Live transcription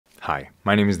Hi,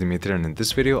 my name is Dimitri, and in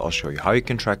this video I'll show you how you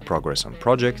can track progress on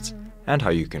projects and how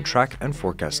you can track and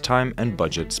forecast time and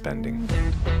budget spending.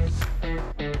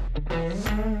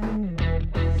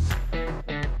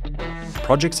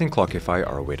 Projects in Clockify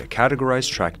are a way to categorize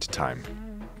tracked time.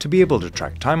 To be able to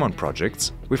track time on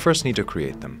projects, we first need to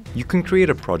create them. You can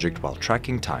create a project while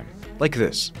tracking time, like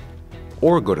this,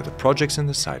 or go to the projects in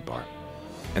the sidebar,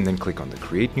 and then click on the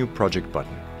Create New Project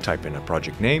button. Type in a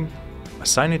project name,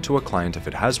 assign it to a client if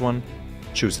it has one,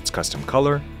 choose its custom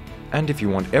color, and if you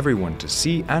want everyone to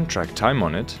see and track time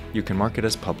on it, you can mark it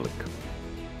as public.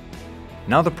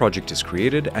 Now the project is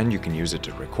created and you can use it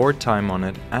to record time on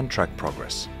it and track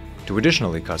progress. To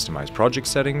additionally customize project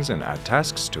settings and add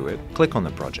tasks to it, click on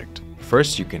the project.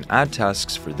 First, you can add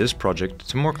tasks for this project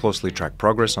to more closely track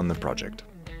progress on the project,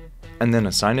 and then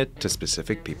assign it to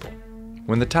specific people.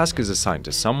 When the task is assigned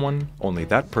to someone, only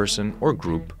that person or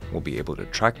group will be able to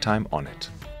track time on it.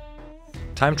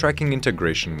 Time tracking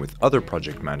integration with other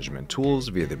project management tools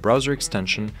via the browser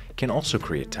extension can also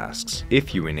create tasks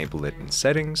if you enable it in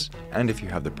settings and if you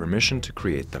have the permission to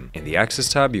create them. In the Access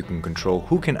tab, you can control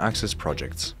who can access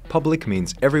projects. Public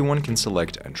means everyone can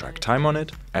select and track time on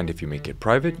it, and if you make it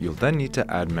private, you'll then need to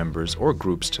add members or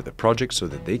groups to the project so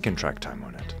that they can track time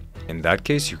on it. In that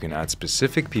case, you can add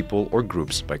specific people or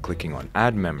groups by clicking on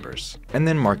Add Members and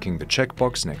then marking the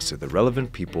checkbox next to the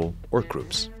relevant people or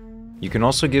groups. You can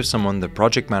also give someone the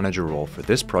project manager role for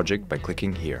this project by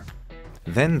clicking here.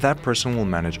 Then that person will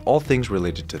manage all things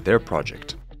related to their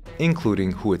project,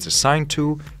 including who it's assigned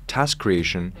to, task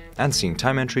creation, and seeing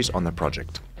time entries on the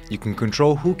project. You can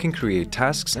control who can create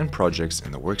tasks and projects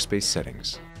in the workspace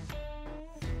settings.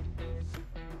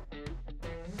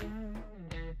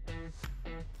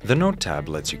 The Note tab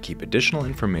lets you keep additional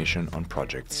information on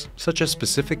projects, such as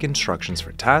specific instructions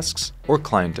for tasks or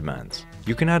client demands.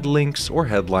 You can add links or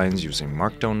headlines using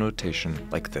Markdown notation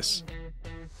like this.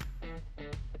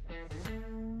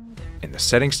 In the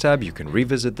Settings tab, you can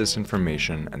revisit this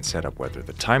information and set up whether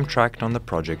the time tracked on the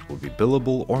project will be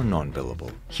billable or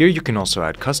non-billable. Here you can also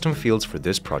add custom fields for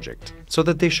this project, so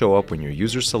that they show up when your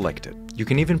users select it. You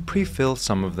can even pre-fill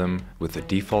some of them with the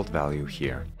default value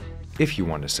here. If you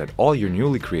want to set all your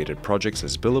newly created projects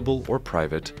as billable or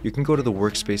private, you can go to the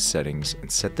workspace settings and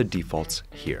set the defaults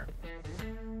here.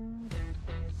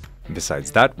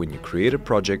 Besides that, when you create a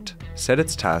project, set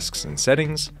its tasks and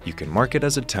settings, you can mark it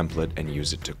as a template and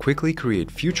use it to quickly create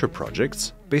future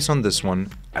projects based on this one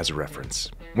as a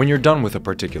reference. When you're done with a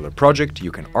particular project,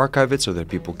 you can archive it so that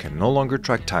people can no longer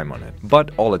track time on it,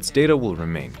 but all its data will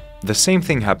remain. The same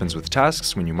thing happens with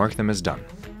tasks when you mark them as done.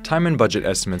 Time and budget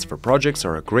estimates for projects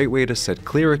are a great way to set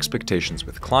clear expectations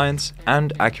with clients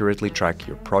and accurately track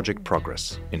your project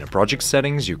progress. In a project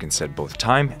settings, you can set both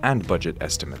time and budget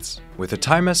estimates. With a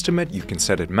time estimate, you can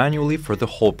set it manually for the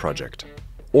whole project,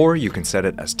 or you can set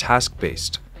it as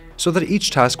task-based, so that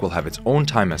each task will have its own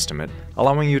time estimate,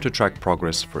 allowing you to track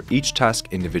progress for each task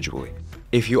individually.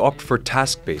 If you opt for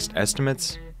task-based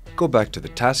estimates, go back to the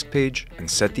task page and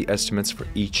set the estimates for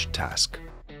each task.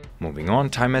 Moving on,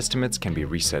 time estimates can be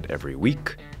reset every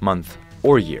week, month,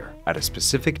 or year at a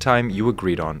specific time you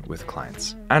agreed on with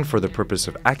clients. And for the purpose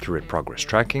of accurate progress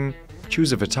tracking,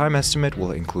 choose if a time estimate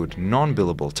will include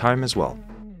non-billable time as well.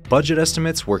 Budget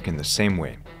estimates work in the same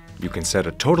way. You can set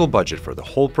a total budget for the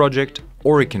whole project,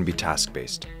 or it can be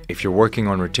task-based. If you're working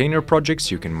on retainer projects,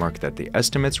 you can mark that the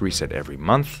estimates reset every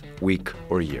month, week,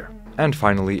 or year. And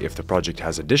finally, if the project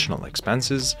has additional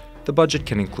expenses, the budget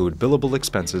can include billable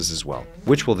expenses as well,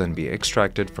 which will then be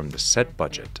extracted from the set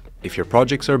budget. If your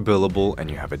projects are billable and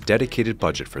you have a dedicated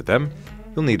budget for them,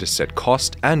 you'll need to set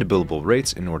cost and billable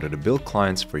rates in order to bill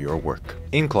clients for your work.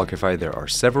 In Clockify, there are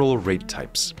several rate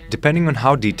types. Depending on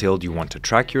how detailed you want to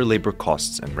track your labor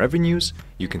costs and revenues,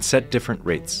 you can set different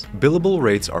rates. Billable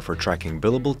rates are for tracking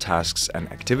billable tasks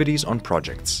and activities on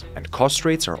projects, and cost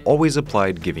rates are always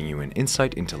applied, giving you an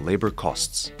insight into labor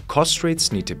costs. Cost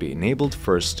rates need to be enabled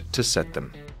first to set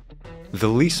them. The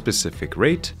least specific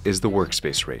rate is the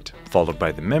workspace rate, followed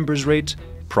by the members rate,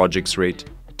 projects rate,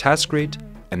 task rate,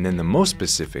 and then the most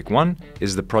specific one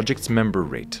is the project's member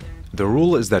rate. The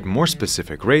rule is that more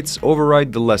specific rates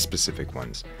override the less specific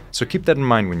ones, so keep that in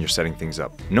mind when you're setting things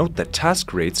up. Note that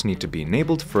task rates need to be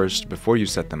enabled first before you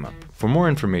set them up. For more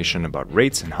information about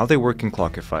rates and how they work in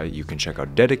Clockify, you can check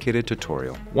out dedicated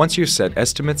tutorial. Once you've set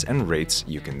estimates and rates,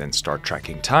 you can then start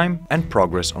tracking time and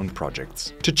progress on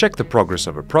projects. To check the progress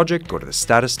of a project, go to the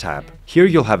Status tab. Here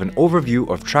you'll have an overview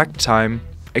of tracked time,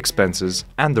 expenses,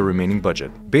 and the remaining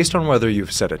budget. Based on whether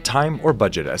you've set a time or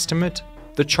budget estimate,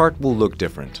 the the chart will look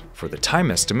different. For the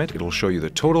time estimate, it'll show you the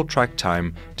total track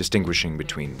time, distinguishing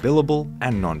between billable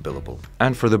and non-billable.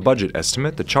 And for the budget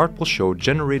estimate, the chart will show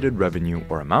generated revenue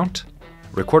or amount,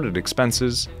 recorded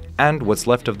expenses, and what's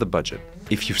left of the budget.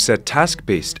 If you've set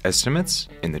task-based estimates,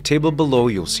 in the table below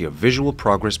you'll see a visual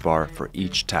progress bar for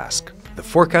each task. The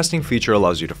forecasting feature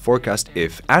allows you to forecast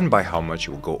if and by how much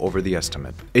you will go over the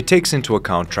estimate. It takes into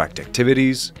account tracked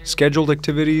activities, scheduled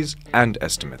activities, and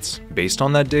estimates. Based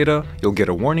on that data, you'll get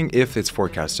a warning if it's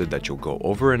forecasted that you'll go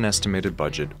over an estimated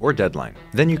budget or deadline.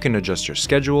 Then you can adjust your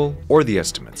schedule or the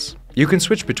estimates. You can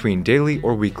switch between daily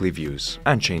or weekly views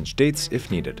and change dates if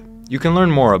needed. You can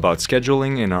learn more about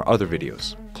scheduling in our other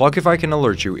videos. Clockify can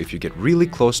alert you if you get really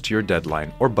close to your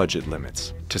deadline or budget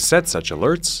limits. To set such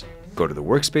alerts, go to the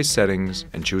Workspace settings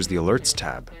and choose the Alerts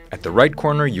tab. At the right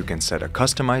corner, you can set a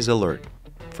customized alert.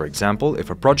 For example, if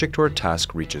a project or a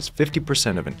task reaches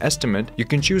 50% of an estimate, you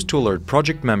can choose to alert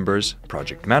project members,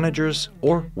 project managers,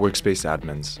 or Workspace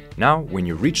admins. Now, when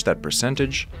you reach that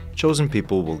percentage, chosen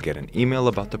people will get an email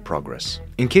about the progress.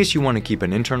 In case you want to keep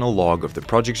an internal log of the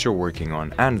projects you're working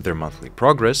on and their monthly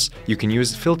progress, you can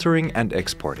use filtering and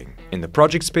exporting. In the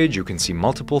projects page, you can see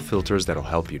multiple filters that'll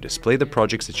help you display the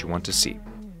projects that you want to see,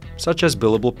 such as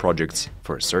billable projects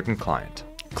for a certain client.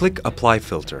 Click Apply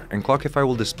Filter and Clockify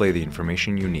will display the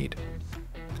information you need.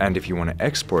 And if you want to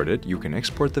export it, you can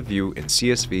export the view in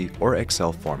CSV or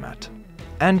Excel format.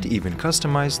 And even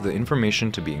customize the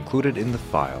information to be included in the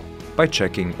file by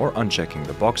checking or unchecking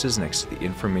the boxes next to the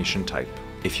information type.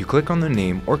 If you click on the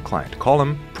name or client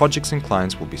column, projects and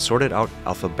clients will be sorted out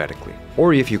alphabetically.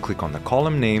 Or if you click on the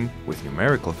column name with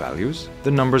numerical values,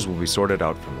 the numbers will be sorted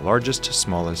out from largest to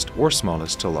smallest or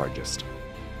smallest to largest.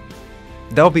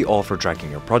 That'll be all for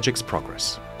tracking your project's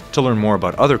progress. To learn more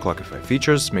about other Clockify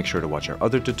features, make sure to watch our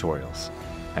other tutorials.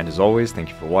 And as always, thank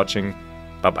you for watching.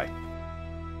 Bye-bye.